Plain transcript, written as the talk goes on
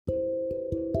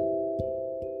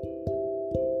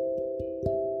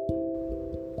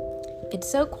It's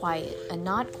So Quiet, a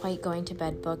not quite going to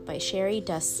bed book by Sherry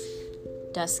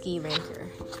Dusky Ranker.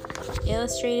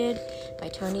 Illustrated by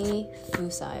Tony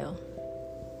Fusile.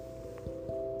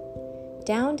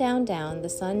 Down, down, down, the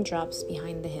sun drops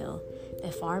behind the hill.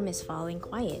 The farm is falling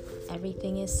quiet.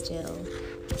 Everything is still.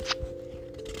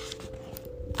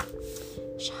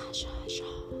 Sha, sha, sha.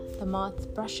 The moths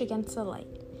brush against the light.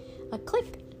 A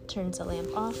click turns the lamp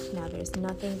off. Now there's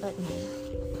nothing but night.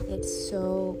 It's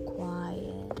so quiet.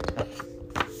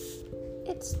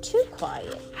 It's too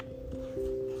quiet.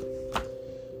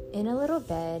 In a little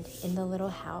bed, in the little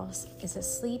house, is a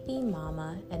sleepy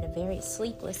mama and a very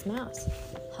sleepless mouse.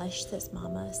 Hush, says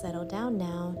mama, settle down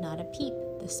now, not a peep.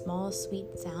 The small,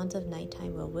 sweet sounds of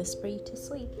nighttime will whisper you to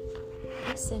sleep.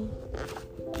 Listen.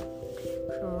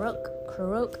 Croak,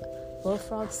 croak,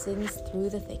 bullfrog sings through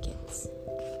the thickets.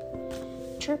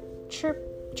 Chirp, chirp,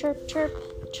 chirp, chirp,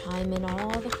 chime in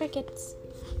all the crickets.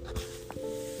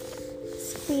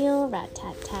 Squeal,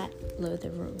 rat-tat-tat, blow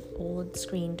the old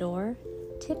screen door.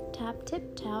 Tip-tap,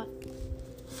 tip-tap,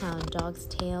 hound dog's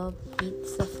tail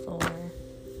beats the floor.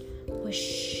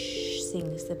 Whoosh,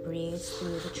 sings the breeze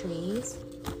through the trees.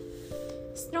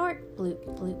 Snort, bloop,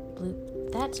 bloop,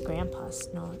 bloop, that's Grandpa's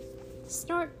snort.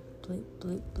 Snort, bloop,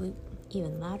 bloop, bloop,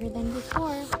 even louder than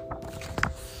before.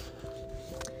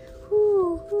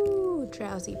 Hoo, hoo,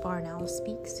 drowsy barn owl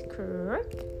speaks.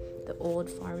 Croak, the old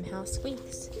farmhouse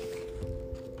squeaks.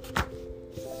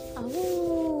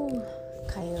 Oh,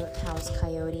 howls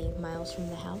Coyote miles from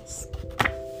the house.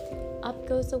 Up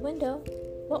goes the window.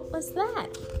 What was that?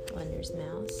 Wonders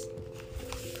Mouse.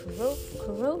 Croak,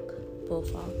 croak,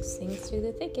 bullfrog sings through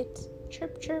the thickets.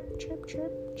 Chirp, chirp, chirp,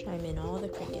 chirp, chime in all the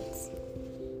crickets.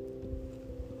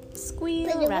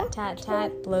 Squeal,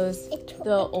 rat-tat-tat, blows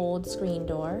the old screen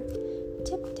door.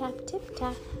 Tip-tap,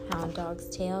 tip-tap, hound dog's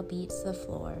tail beats the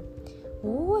floor.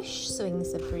 Whoosh,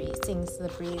 sings the breeze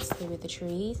through the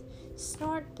trees.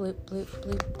 Snort, bloop, bloop,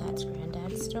 bloop, that's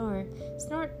Granddad's snore.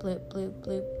 Snort, bloop, bloop,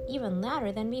 bloop, even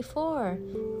louder than before.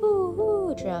 Hoo,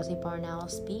 hoo, drowsy barn owl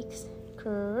speaks.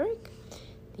 Croak,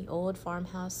 the old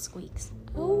farmhouse squeaks.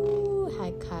 Oh,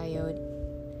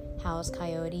 howls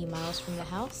Coyote miles from the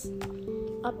house.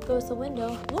 Up goes the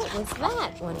window. What was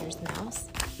that? Wonders Mouse.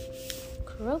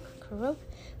 Croak, croak,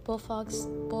 bullfrog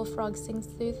sings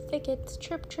through the thickets.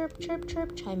 Chirp, chirp, chirp,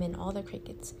 chirp, chime in all the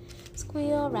crickets.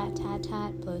 Squeal,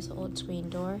 rat-tat-tat, blows the old screen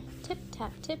door.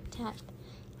 Tip-tap, tip-tap,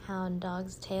 hound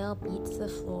dog's tail beats the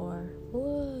floor.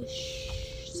 Whoosh,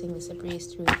 sings the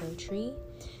breeze through the tree.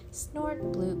 Snort,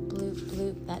 bloop, bloop,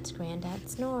 bloop, that's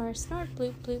Granddad's snore. Snort,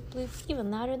 bloop, bloop, bloop, even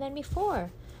louder than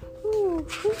before. Hoo,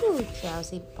 hoo,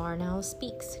 drowsy barn owl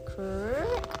speaks. Crrr,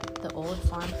 the old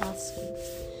farmhouse squeaks.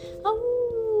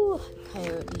 Oh,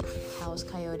 howls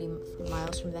Coyote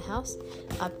miles from the house.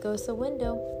 Up goes the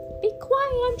window. Be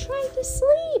quiet, I'm trying to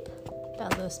sleep,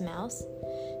 bellows Mouse.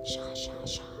 Sha, sha,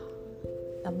 sha.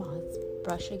 The moths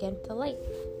brush against the light.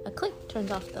 A click turns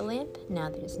off the lamp. Now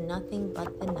there's nothing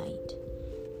but the night.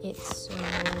 It's so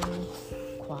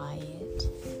quiet.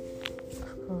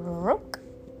 Croak.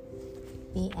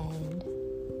 The end.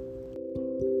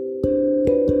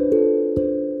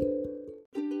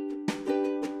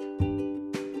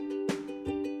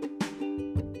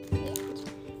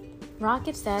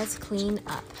 Rocket Says Clean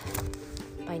Up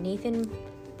by Nathan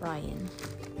Bryan.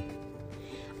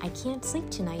 I can't sleep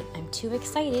tonight. I'm too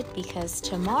excited because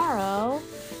tomorrow,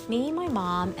 me, my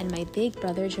mom, and my big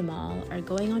brother Jamal are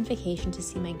going on vacation to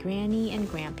see my granny and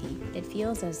grampy. It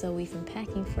feels as though we've been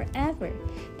packing forever,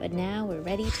 but now we're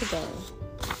ready to go.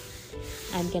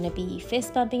 I'm gonna be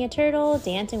fist bumping a turtle,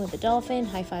 dancing with a dolphin,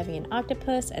 high-fiving an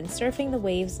octopus, and surfing the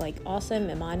waves like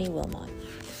awesome Imani Wilmot.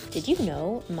 Did you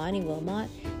know Imani Wilmot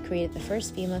created the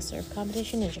first female surf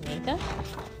competition in Jamaica?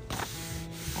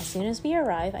 As soon as we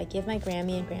arrive, I give my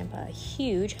Grammy and Grandpa a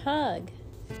huge hug.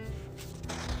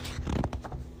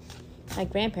 My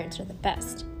grandparents are the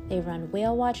best. They run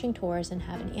whale watching tours and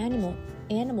have an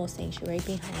animal sanctuary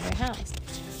behind their house.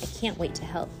 I can't wait to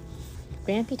help.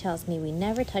 Grampy tells me we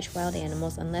never touch wild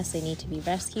animals unless they need to be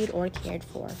rescued or cared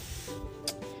for.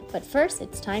 But first,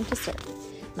 it's time to surf.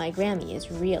 My Grammy is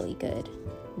really good.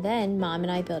 Then, Mom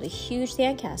and I build a huge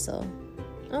sandcastle.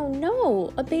 Oh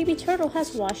no! A baby turtle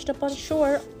has washed up on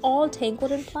shore, all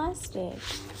tangled in plastic.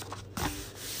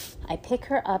 I pick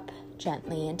her up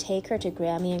gently and take her to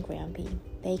Grammy and Grampy.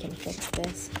 They can fix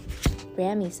this.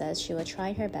 Grammy says she will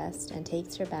try her best and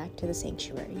takes her back to the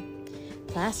sanctuary.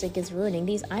 Plastic is ruining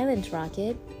these islands,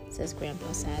 Rocket, says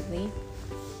Grandpa sadly.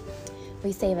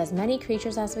 We save as many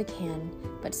creatures as we can,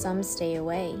 but some stay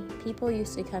away. People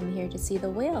used to come here to see the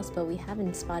whales, but we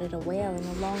haven't spotted a whale in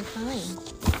a long time.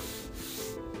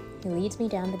 He leads me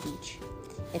down the beach.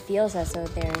 It feels as though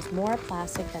there is more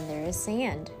plastic than there is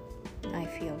sand. I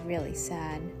feel really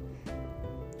sad.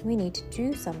 We need to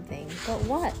do something, but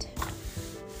what?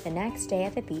 The next day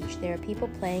at the beach, there are people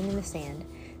playing in the sand,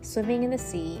 swimming in the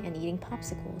sea, and eating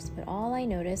popsicles, but all I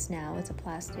notice now is the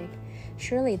plastic.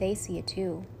 Surely they see it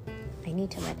too. I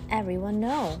need to let everyone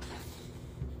know.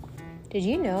 Did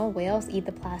you know whales eat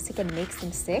the plastic and makes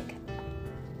them sick?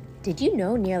 Did you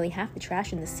know nearly half the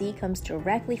trash in the sea comes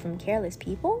directly from careless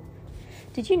people?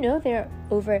 Did you know there are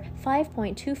over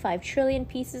 5.25 trillion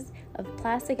pieces of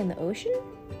plastic in the ocean?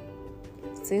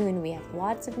 Soon we have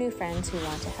lots of new friends who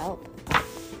want to help.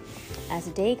 As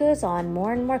the day goes on,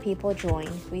 more and more people join.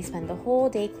 We spend the whole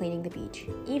day cleaning the beach.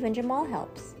 Even Jamal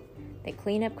helps. The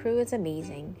cleanup crew is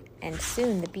amazing, and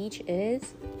soon the beach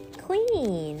is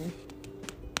clean.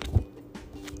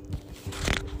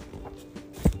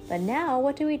 But now,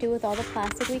 what do we do with all the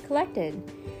plastic we collected?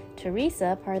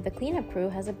 Teresa, part of the cleanup crew,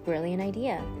 has a brilliant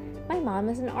idea. My mom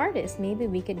is an artist. Maybe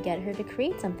we could get her to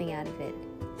create something out of it.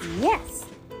 Yes!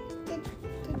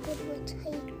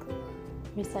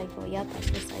 Recycle, yep, that's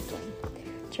recycling.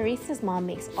 Teresa's mom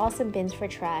makes awesome bins for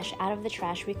trash out of the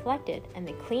trash we collected, and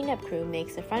the cleanup crew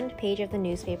makes the front page of the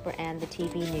newspaper and the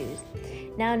TV news.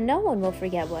 Now, no one will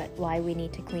forget why we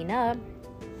need to clean up.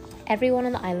 Everyone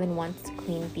on the island wants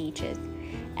clean beaches.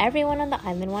 Everyone on the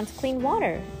island wants clean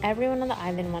water. Everyone on the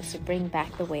island wants to bring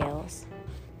back the whales.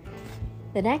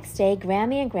 The next day,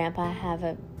 Grammy and Grandpa have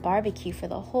a barbecue for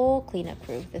the whole cleanup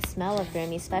crew. The smell of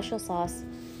Grammy's special sauce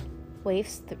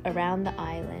wafts around the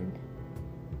island.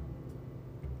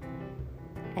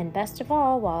 And best of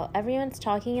all, while everyone's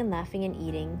talking and laughing and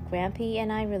eating, Grampy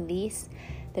and I release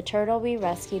the turtle we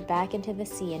rescued back into the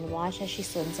sea and watch as she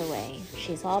swims away.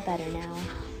 She's all better now.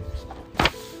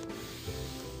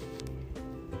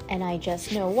 And I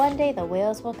just know one day the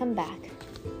whales will come back.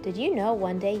 Did you know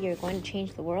one day you're going to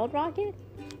change the world, Rocket?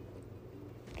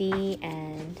 The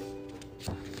end.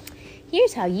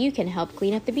 Here's how you can help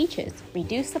clean up the beaches.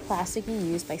 Reduce the plastic you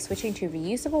use by switching to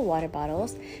reusable water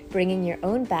bottles, bringing your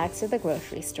own bags to the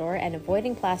grocery store, and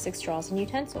avoiding plastic straws and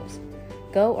utensils.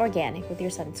 Go organic with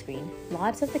your sunscreen.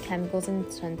 Lots of the chemicals in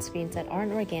sunscreens that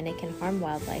aren't organic can harm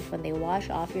wildlife when they wash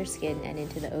off your skin and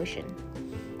into the ocean.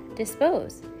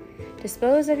 Dispose.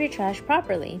 Dispose of your trash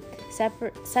properly.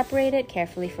 Separate it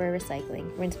carefully for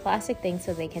recycling. Rinse plastic things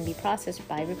so they can be processed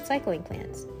by recycling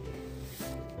plants.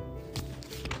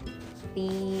 The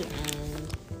end.